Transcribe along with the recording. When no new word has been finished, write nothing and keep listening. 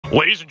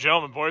Ladies and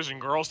gentlemen, boys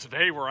and girls,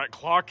 today we're at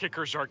Claw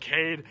Kicker's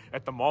Arcade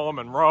at the Mall of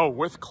Monroe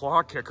with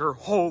Claw Kicker.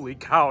 Holy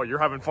cow, you're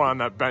having fun on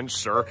that bench,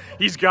 sir.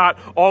 He's got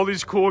all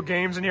these cool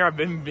games in here.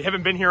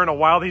 Haven't been here in a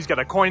while. He's got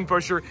a coin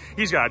pusher.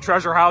 He's got a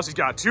treasure house. He's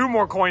got 2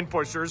 more coin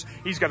pushers.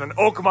 He's got an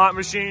Oakmont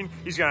machine.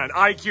 He's got an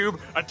iCube,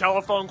 a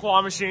telephone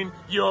claw machine,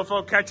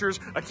 UFO catchers,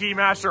 a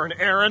Keymaster, and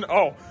Aaron.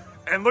 Oh,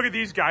 and look at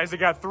these guys. They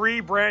got 3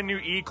 brand new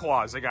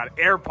E-Claws. They got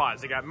AirPods.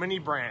 They got mini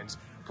brands,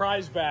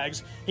 prize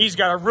bags. He's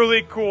got a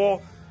really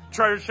cool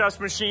treasure chest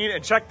machine,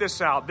 and check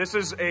this out. This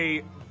is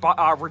a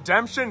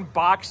redemption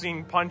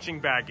boxing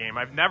punching bag game.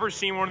 I've never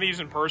seen one of these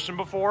in person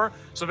before.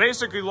 So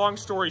basically, long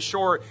story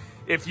short,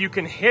 if you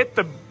can hit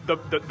the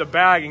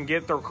bag and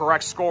get the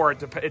correct score,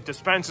 it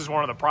dispenses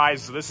one of the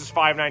prizes. So this is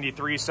 $593,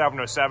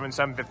 $707,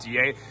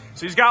 $758.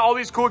 So he's got all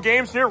these cool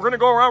games here. We're gonna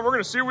go around. We're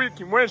gonna see what we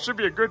can win. It should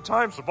be a good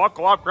time. So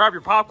buckle up, grab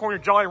your popcorn, your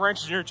Jolly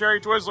Ranchers, and your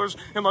Cherry Twizzlers,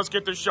 and let's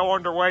get this show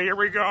underway. Here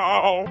we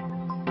go.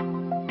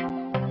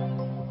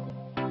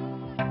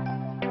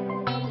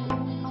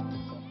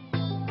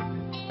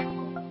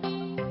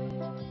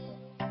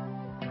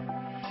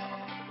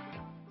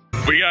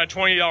 We got a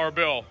 $20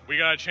 bill. We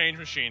got a change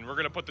machine. We're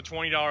going to put the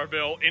 $20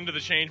 bill into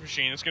the change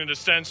machine. It's going to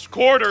dispense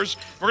quarters.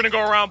 We're going to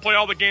go around, play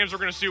all the games. We're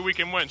going to see what we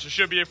can win. So it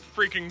should be a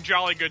freaking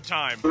jolly good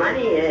time.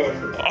 Money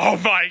is. Oh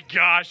my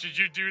gosh, did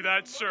you do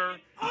that, sir?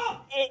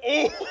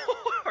 Oh.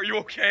 Are you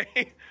okay?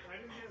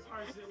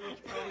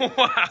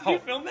 Wow. Did you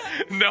film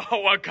that? No,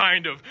 what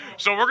kind of?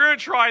 So we're going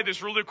to try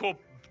this really cool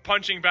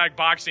punching bag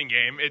boxing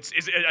game. Is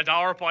it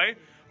 $1 a play?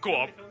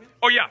 Cool.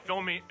 Oh yeah,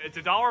 film me. It's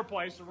 $1 a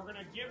play, so we're gonna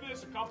give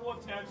this a couple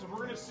of attempts, and we're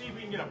gonna see if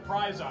we can get a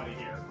prize out of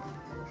here.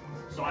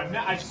 So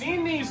I've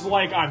seen these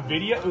like on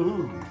video.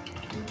 Ooh.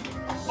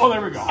 Oh,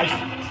 there we go.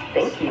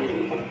 Thank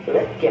you.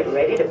 Let's get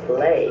ready to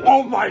play.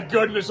 Oh my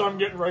goodness, I'm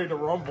getting ready to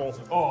rumble.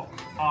 Oh,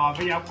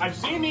 but yeah, I've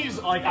seen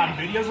these like on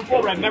videos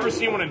before, but I've never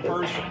seen one in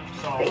person.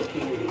 So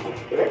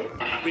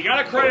we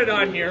got a credit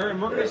on here, and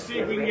we're gonna see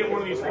if we can get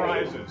one of these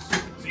prizes.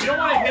 So you don't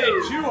want to hit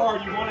it too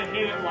hard. You want to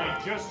hit it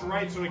like just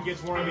right so it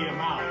gets one of the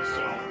amounts.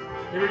 So.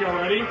 Here we go,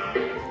 ready?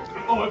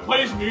 Oh, it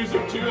plays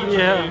music too,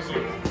 that's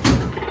amazing.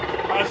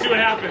 Let's see what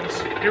happens.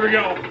 Here we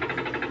go.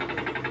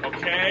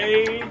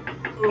 Okay.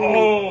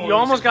 Oh, you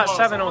almost got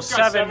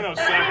 707.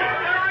 707.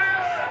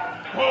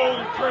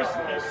 Holy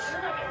Christmas.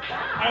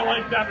 I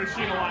like that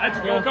machine a lot. That's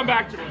okay, we'll come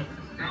back to it.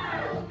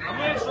 I'm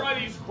going to try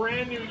these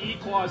brand new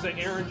E-Claws that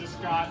Aaron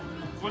just got.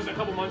 Was it a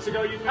couple months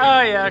ago, you think?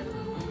 Oh, yeah.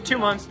 2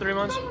 months, 3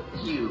 months.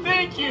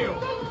 Thank you.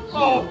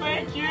 Oh,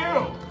 thank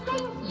you.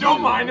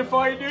 Don't mind if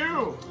I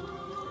do.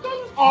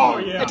 Oh,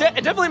 yeah. It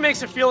definitely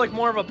makes it feel like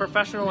more of a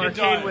professional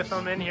arcade with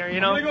them in here, you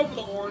know? I'm going to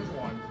go for the orange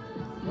one.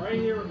 Right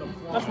here in the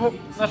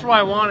front. That's why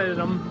I wanted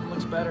them.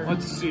 Looks better.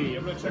 Let's see.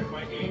 I'm going to check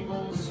my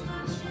angles.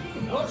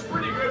 That looks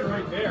pretty good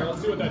right there.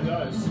 Let's see what that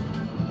does.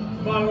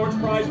 Come on,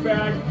 orange prize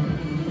bag.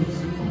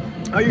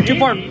 Oh, you're too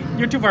far.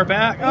 You're too far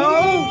back.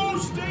 Oh,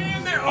 stay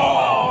in there.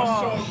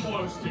 Oh, so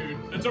close, dude.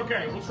 It's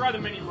okay. We'll try the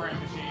mini brand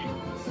machine.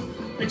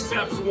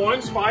 Accepts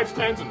 1s, 5s,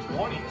 10s, and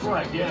 20s.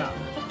 Correct, yeah.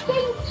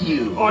 Thank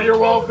you. Oh, you're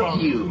welcome.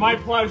 Thank you. My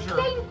pleasure.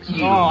 Thank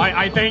you. Oh,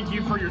 I thank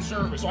you for your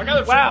service. So I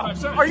got a Wow.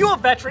 Are you a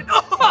veteran?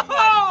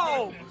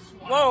 Oh!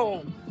 Whoa.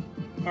 All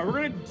right, we're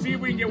going to see if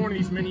we can get one of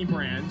these mini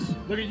brands.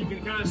 Look at, you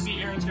can kind of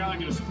see Aaron's got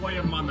like a display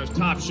of them on the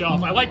top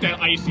shelf. I like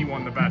that icy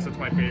one the best. That's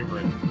my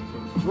favorite.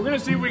 We're going to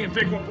see if we can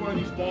pick up one of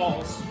these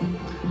balls.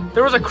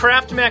 There was a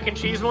Kraft mac and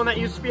cheese one that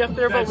used to be up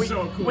there, but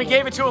we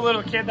gave it to a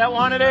little kid that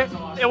wanted it.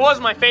 Awesome. It was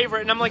my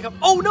favorite, and I'm like,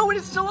 oh no, it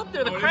is still up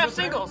there. The Kraft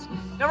singles.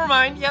 Never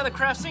mind. Yeah, the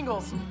Kraft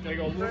singles. Gotta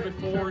go a little bit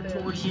forward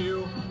towards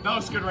you. That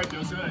looks good right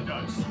there. See what that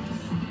does.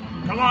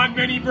 Come on,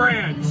 mini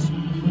brands.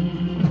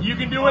 You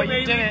can do it,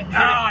 baby. You didn't.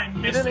 I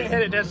missed it. You didn't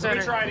hit it dead center.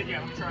 Let me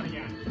try it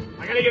again.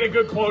 I gotta get a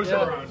good closure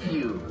around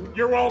it.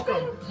 You're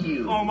welcome.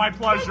 Oh, my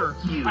pleasure.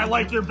 I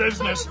like your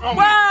business. Oh,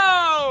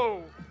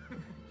 whoa!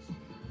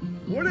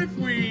 What if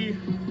we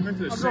went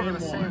to the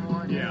same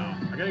one? Yeah.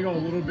 I gotta go a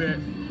little bit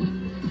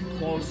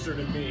closer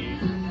to me.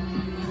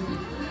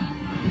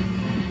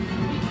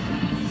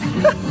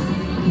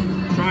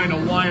 Trying to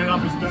line it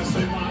up as best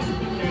I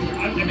possibly can.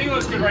 I think it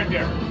looks good right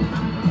there.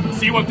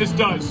 See what this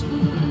does.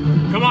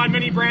 Come on,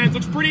 mini brands.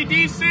 Looks pretty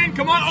decent.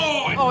 Come on.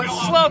 Oh,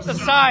 it's slow at the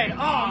side.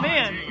 Oh,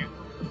 man. Dang it.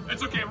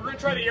 It's okay. We're going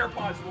to try the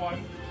AirPods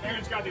one.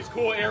 Aaron's got these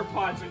cool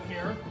AirPods in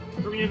here.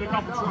 We're going to give it a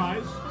couple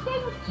tries.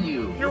 Thank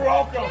you. You're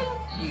welcome.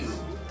 Thank you.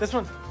 This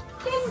one.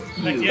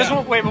 Thank you. This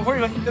one, wait, before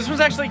you go, this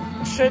one's actually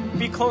should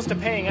be close to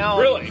paying out.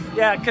 Really?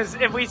 Yeah, because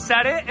if we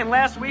set it, and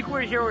last week we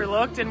were here, we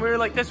looked, and we were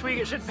like, this week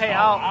it should pay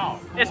out. Wow.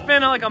 Cool. It's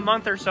been like a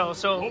month or so,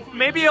 so hopefully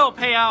maybe it'll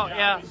pay out,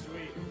 yeah. That'd be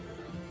sweet.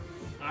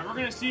 We're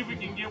going to see if we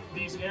can get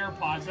these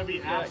AirPods. That'd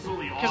be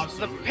absolutely awesome. Because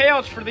the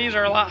payouts for these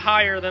are a lot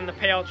higher than the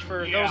payouts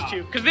for those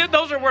two. Because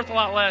those are worth a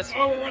lot less.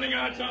 Oh, we're running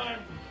out of time.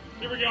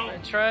 Here we go.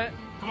 Try it.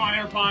 Come on,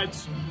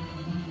 AirPods.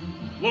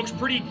 Looks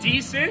pretty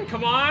decent.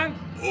 Come on.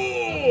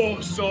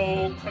 Oh,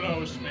 so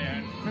close,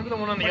 man. Remember the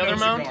one on the other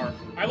mount?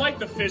 I like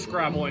the fish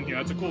grabble in here.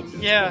 That's a cool touch.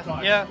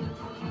 Yeah.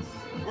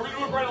 We're going to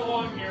move right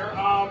along here.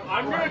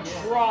 I'm going to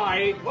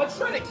try, let's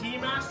try the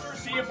Keymaster,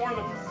 see see if one of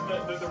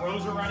the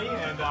rows are ready,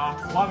 and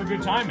we'll have a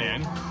good time,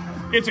 man.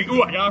 It's like,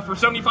 ooh, I got it for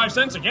 75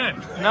 cents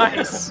again.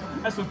 Nice.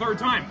 That's the third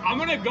time. I'm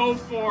gonna go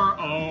for,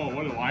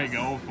 what do I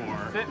go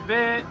for?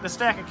 Fitbit, the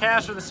stack of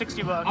cash, or the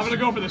 60 bucks? I'm gonna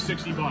go for the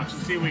 60 bucks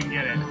and see if we can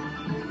get it.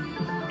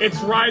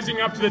 It's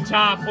rising up to the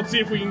top. Let's see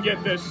if we can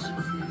get this.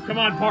 Come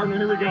on, partner,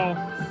 here we go.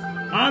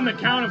 On the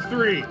count of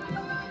 3.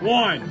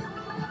 1,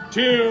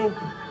 2,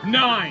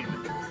 9.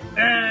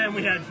 And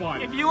we had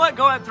fun. If you let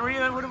go at 3,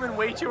 that would have been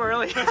way too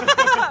early.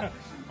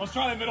 Let's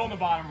try the middle and the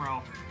bottom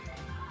row.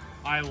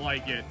 I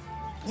like it.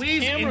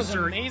 Please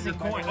insert amazing,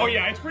 your coin. Oh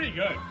yeah, it's pretty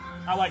good.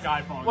 I like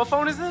iPhones. What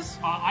phone is this?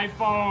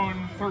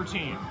 iPhone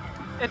 13.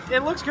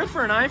 It looks good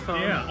for an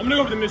iPhone. Yeah, I'm gonna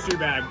go for the mystery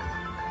bag.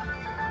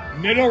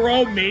 Middle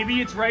row,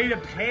 maybe it's ready to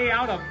pay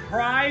out a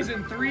prize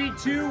in 3,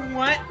 2, 1.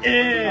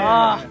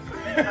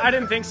 I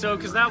didn't think so,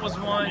 because that was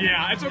one.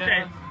 Yeah, it's okay.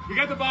 Yeah. We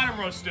got the bottom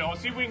row still.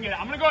 Let's see if we can get it.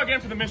 I'm gonna go again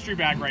for the mystery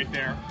bag right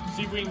there.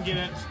 See if we can get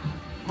it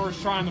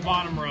first try on the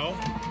bottom row.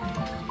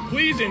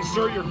 Please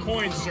insert your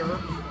coin, sir.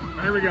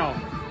 Here we go.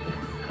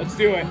 Let's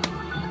do it.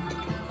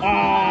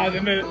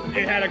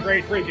 It had a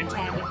great freaking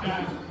time with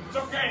that. It's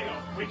okay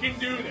though. We can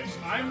do this.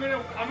 I'm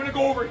gonna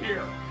go over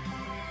here.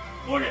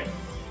 Look it.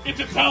 It's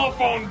a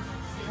telephone.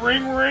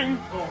 Ring, ring.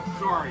 Oh,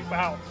 sorry.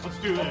 Wow. Let's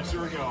do this.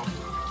 Here we go.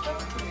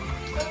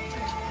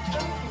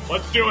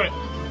 Let's do it.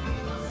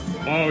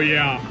 Oh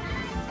yeah.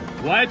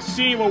 Let's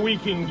see what we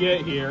can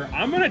get here.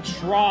 I'm gonna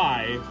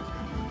try.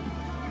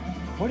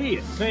 What do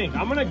you think?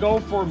 I'm gonna go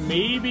for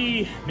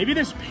maybe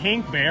this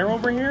pink bear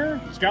over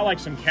here. It's got like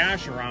some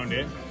cash around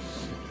it.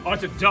 Oh,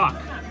 it's a duck.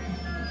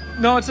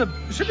 No, it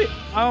should be.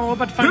 Oh, we're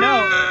about to find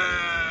out.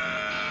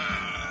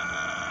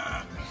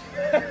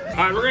 All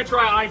right, we're gonna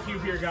try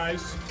iCube here,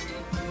 guys.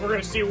 We're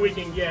gonna see what we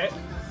can get.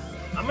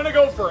 I'm gonna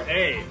go for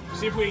A.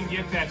 See if we can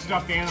get that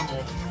stuffed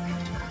animal.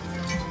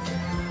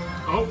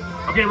 Oh,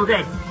 okay, we're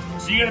good.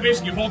 So you're gonna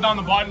basically hold down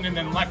the button and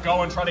then let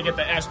go and try to get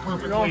the S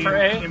perfectly going for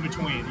A? in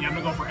between. Yeah, I'm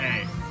gonna go for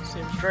A.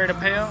 Seems straight to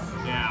pay out.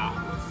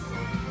 Yeah.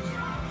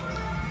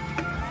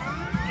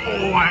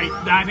 Oh, I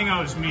think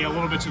that was me a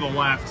little bit to the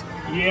left.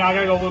 Yeah, I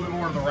gotta go a little bit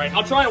more to the right.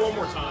 I'll try it one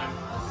more time.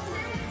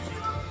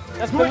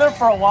 That's been there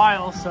for a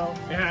while, so.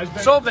 Yeah, it's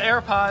been. So have the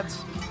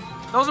AirPods.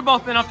 Those have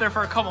both been up there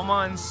for a couple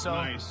months, so.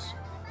 Nice.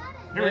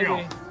 Here we go.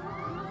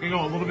 I'm gonna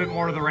go a little bit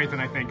more to the right than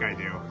I think I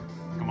do.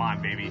 Come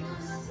on, baby.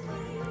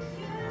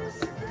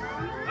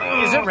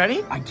 Is it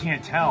ready? I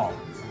can't tell.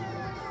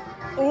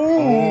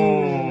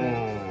 Oh.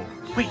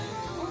 Wait.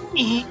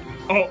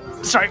 Oh,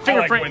 sorry,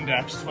 fingerprint. I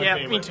like Windex. It's my yeah,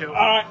 favorite. me too.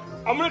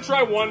 I'm gonna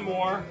try one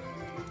more.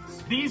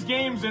 These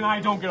games and I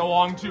don't get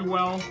along too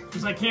well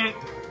because I can't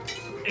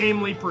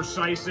aimly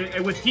precise it.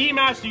 And with Key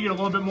Master, you get a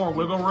little bit more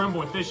wiggle room,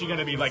 but with this, you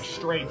gotta be like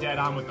straight dead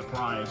on with the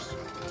prize.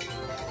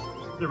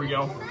 There we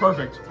go.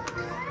 Perfect.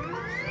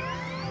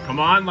 Come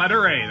on,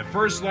 letter A, the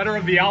first letter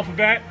of the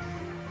alphabet.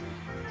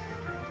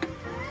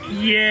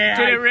 Yeah,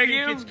 did it rig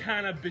you? It's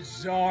kind of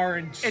bizarre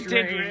and strange. It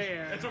did rig.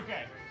 It's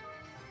okay.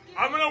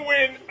 I'm gonna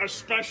win a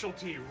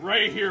specialty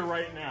right here,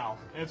 right now,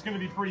 and it's gonna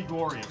be pretty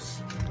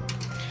glorious.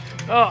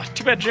 Oh,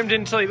 too bad Jim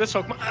didn't tell you this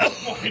Pokemon.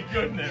 Oh my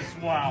goodness!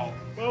 Wow.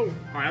 Whoa. All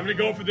right, I'm gonna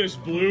go for this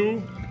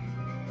blue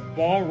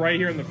ball right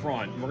here in the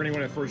front. We're gonna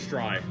win it first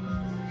try.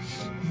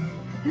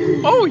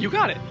 Oh, you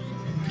got it.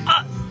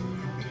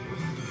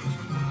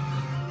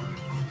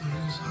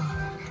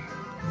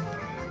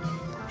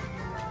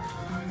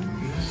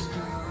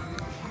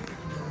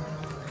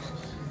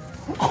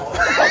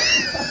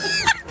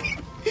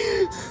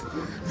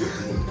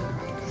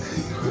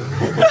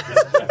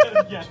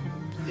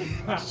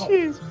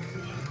 Jeez.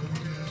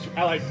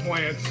 I like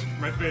plants,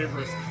 my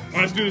favorites. All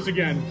right, let's do this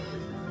again.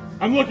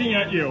 I'm looking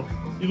at you.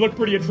 You look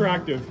pretty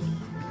attractive.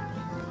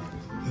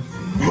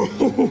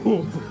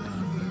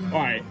 All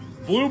right,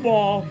 blue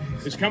ball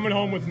is coming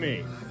home with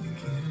me.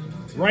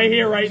 Right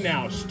here, right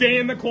now. Stay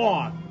in the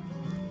claw.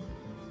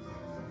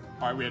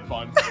 All right, we had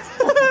fun.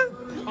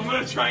 I'm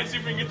gonna try and see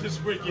if we can get this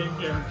Squid Game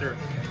character.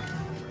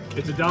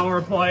 It's $1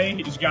 a play.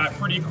 He's got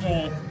pretty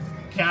cool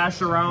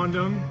cash around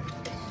him.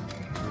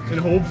 And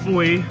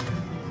hopefully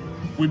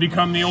we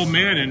become the old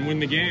man and win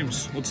the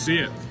games. Let's see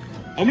it.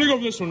 I'm gonna go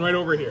for this one right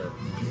over here.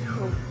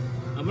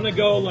 I'm gonna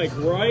go like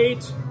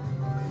right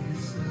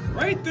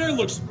there.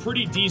 Looks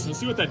pretty decent. Let's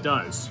see what that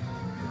does.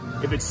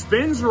 If it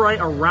spins right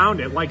around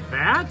it like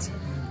that.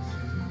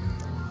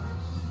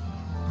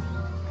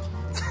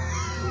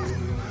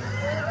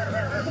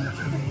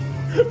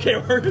 Okay,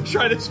 we're gonna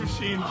try this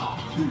machine.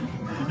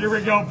 Here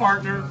we go,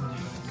 partner.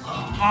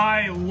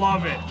 I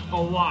love it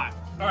a lot.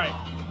 All right.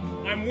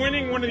 I'm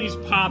winning one of these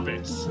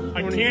Poppets.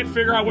 I can't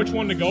figure out which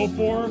one to go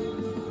for,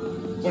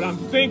 but I'm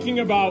thinking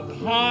about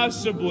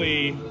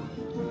possibly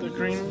the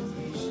green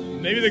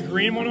one. Maybe the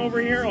green one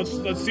over here.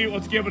 Let's see.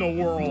 Let's give it a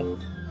whirl.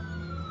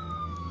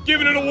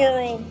 Giving it a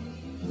whirl.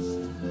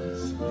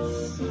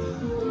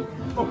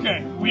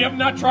 Okay, we have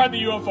not tried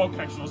the UFO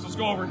catcher. Let's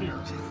go over here.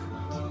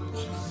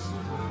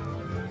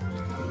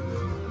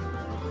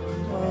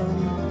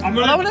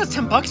 That one has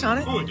 $10 on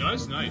it. Oh, it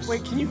does. Nice.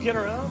 Wait, can you get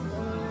her out?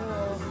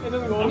 And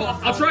then we go.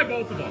 I'll try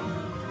both of them.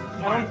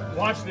 All right,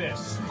 watch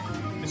this.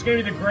 It's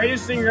gonna be the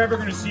greatest thing you're ever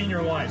gonna see in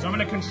your lives. I'm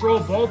gonna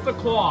control both the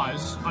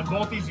claws on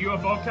both these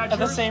UFO catchers. At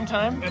the same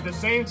time? At the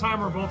same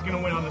time, we're both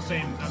gonna win on the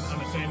same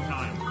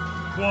time.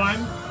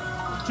 1,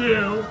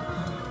 2,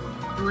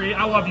 3.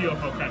 I love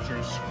UFO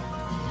catchers.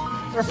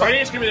 Ready?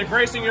 It's gonna be the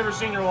greatest thing you ever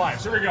seen in your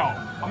lives. Here we go.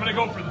 I'm gonna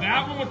go for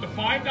that one with the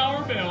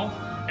 $5 bill,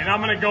 and I'm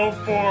gonna go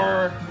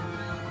for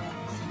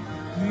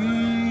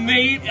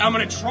maybe. I'm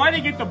gonna try to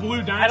get the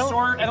blue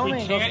dinosaur. If we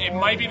can't, it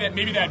might be that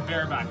that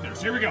bear back there.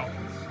 So here we go.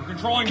 We're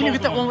controlling. Can you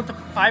get that one with the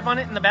 5 on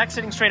it in the back,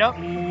 sitting straight up?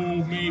 Ooh,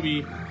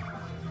 maybe.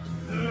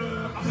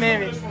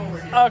 Maybe.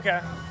 Okay.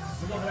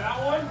 We'll go for that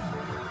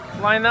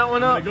one. Line that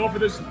one up. I'm gonna go for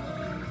this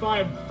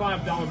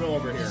 $5 bill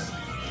over here.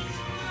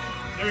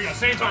 There we go.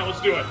 Same time.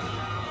 Let's do it.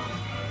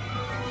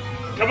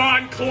 Come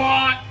on,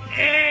 claw.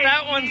 Hey,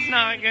 that one's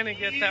not gonna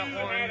get that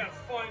one. I had a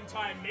fun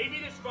time. Maybe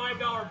this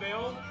 $5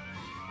 bill.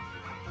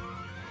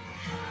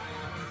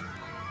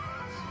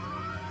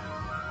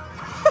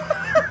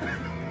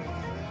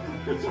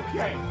 It's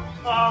okay.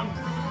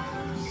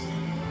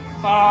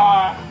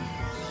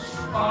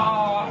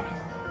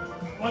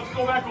 Let's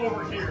go back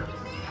over here.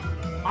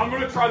 I'm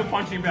gonna try the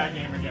punching bag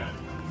game again.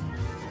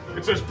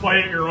 It says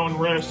play at your own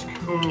risk.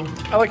 Ooh.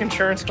 I like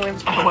insurance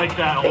claims. I like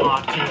that a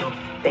lot too.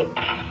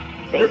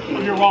 Thank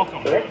you. You're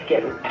welcome. Let's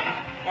get it.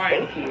 All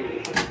right. Thank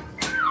you.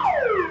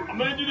 I'm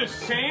gonna do the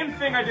same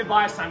thing I did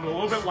last time, but a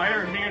little bit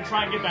lighter, and I'm gonna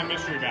try and get that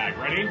mystery bag.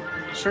 Ready?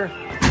 Sure.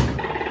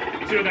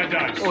 See what that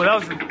does. Oh, that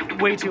was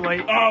way too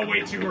late. Oh,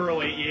 way too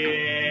early.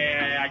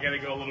 Yeah, I gotta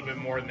go a little bit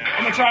more than that.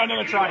 I'm gonna try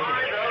another try here.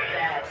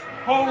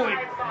 Holy.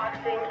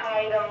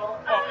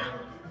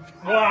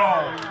 Oh.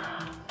 Wow.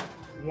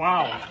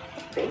 Wow.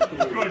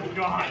 Good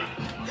God.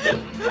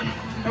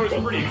 That was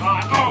pretty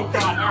hot. Oh,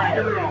 God. All right,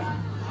 here we go.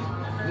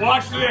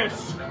 Watch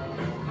this.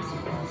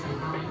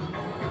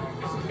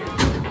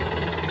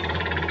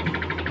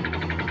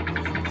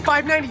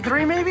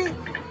 $5.93 maybe?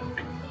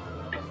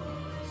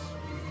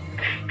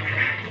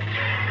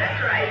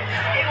 That's right.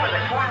 It was a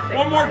classic.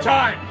 One more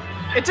time.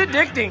 It's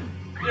addicting.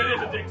 It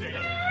is addicting.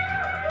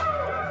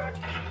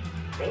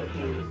 Thank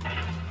you.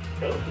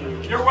 Thank you.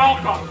 You're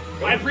welcome.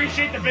 I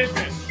appreciate the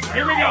business.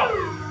 Here we go.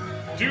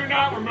 Do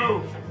not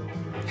remove.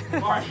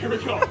 All right, here we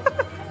go. All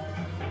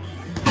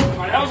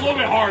right, that was a little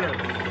bit harder.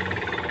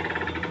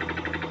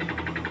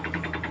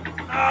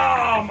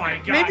 Oh my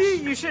gosh. Maybe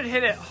you should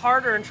hit it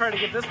harder and try to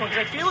get this one,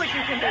 because I feel like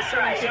you can hit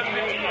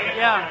 758.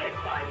 Yeah.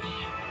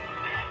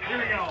 Here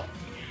we go.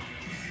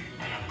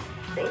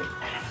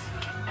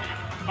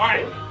 All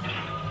right.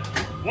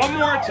 One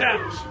more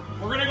attempt.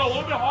 We're going to go a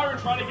little bit harder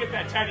and try to get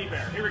that teddy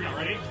bear. Here we go.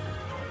 Ready?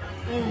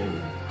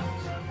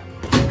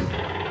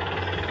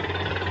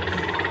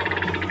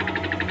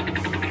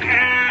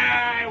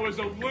 It was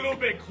a little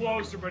bit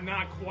closer, but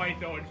not quite,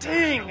 though.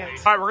 Dang. All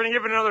right, we're going to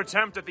give it another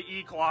attempt at the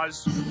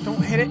E-claws.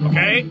 Don't hit it.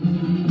 Okay.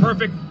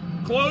 Perfect.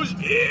 Close.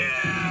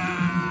 Yeah.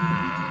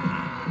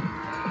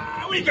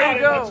 We got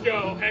it. Let's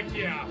go. Heck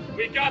yeah.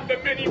 We got the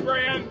mini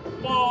brand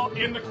ball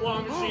in the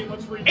claw machine.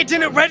 Let's read it.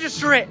 Didn't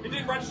register it. It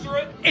didn't register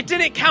it? It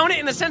didn't count it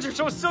in the sensor,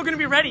 so it's still going to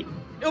be ready.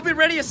 It'll be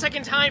ready a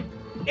second time.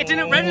 It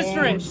didn't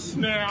register it.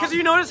 Snap. Because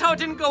you notice how it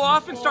didn't go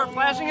off and start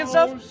flashing and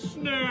stuff? Oh,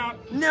 snap.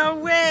 No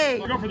way.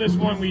 I'll go for this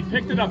one. We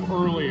picked it up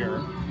earlier.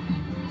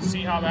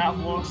 See how that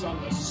looks on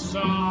the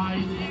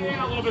side.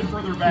 Yeah, a little bit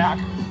further back.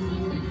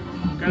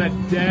 Gotta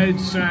dead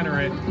center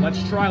it.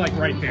 Let's try like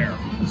right there.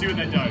 See what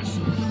that does.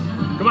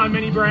 Come on,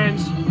 mini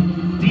brands.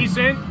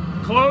 Decent.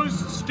 Close.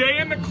 Stay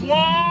in the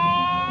claw.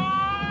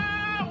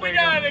 We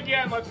got it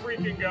again. Let's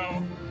freaking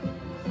go.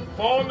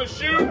 Fall in the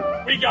chute.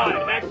 We got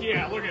it. Heck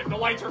yeah. Look at it. The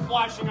lights are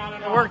flashing on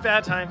and off. It worked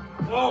that time.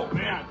 Oh,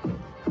 man.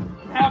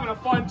 I'm having a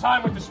fun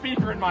time with the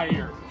speaker in my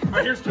ear. All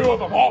right, here's 2 of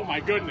them. Oh, my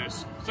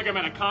goodness. It's like I'm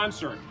at a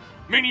concert.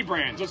 Mini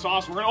brands. That's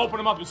awesome. We're going to open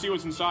them up and see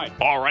what's inside.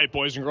 All right,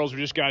 boys and girls,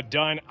 we just got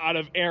done out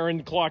of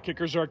Aaron Claw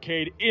Kickers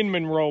Arcade in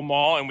Monroe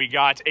Mall, and we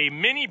got a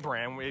mini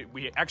brand.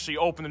 We actually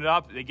opened it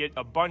up. They get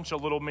a bunch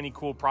of little mini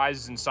cool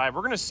prizes inside.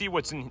 We're going to see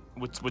what's in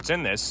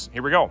this.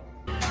 Here we go.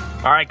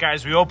 All right,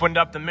 guys, we opened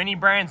up the mini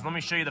brands. Let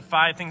me show you the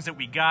 5 things that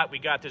we got. We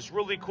got this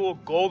really cool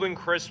Golden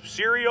Crisp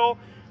cereal.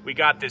 We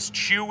got this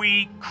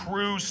Chewy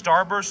Crew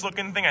Starburst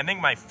looking thing. I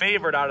think my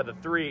favorite out of the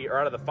 3 or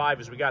out of the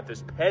 5 is we got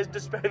this Pez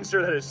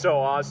dispenser that is so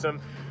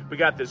awesome. We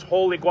got this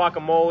holy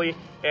guacamole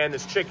and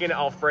this chicken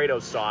Alfredo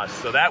sauce.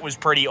 So that was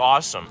pretty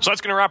awesome. So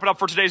that's gonna wrap it up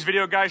for today's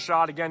video, guys.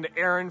 Shout out again to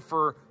Aaron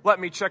for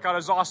letting me check out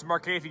his awesome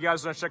arcade. If you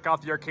guys want to check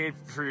out the arcade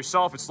for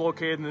yourself, it's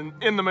located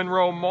in the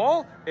Monroe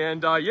Mall.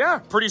 And yeah,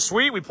 pretty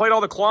sweet. We played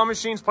all the claw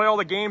machines, played all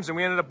the games, and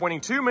we ended up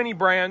winning 2 mini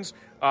brands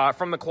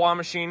from the claw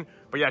machine.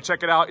 But yeah,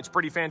 check it out. It's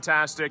pretty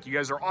fantastic. You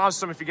guys are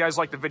awesome. If you guys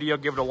like the video,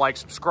 give it a like,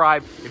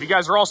 subscribe. If you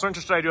guys are also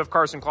interested, I do have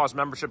Carson Claws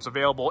memberships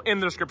available in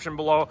the description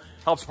below.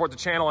 Help support the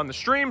channel and the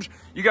streams.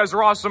 You guys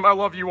are awesome. I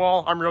love you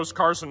all. I'm Rose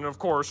Carson, and of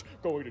course,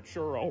 go eat a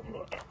churro.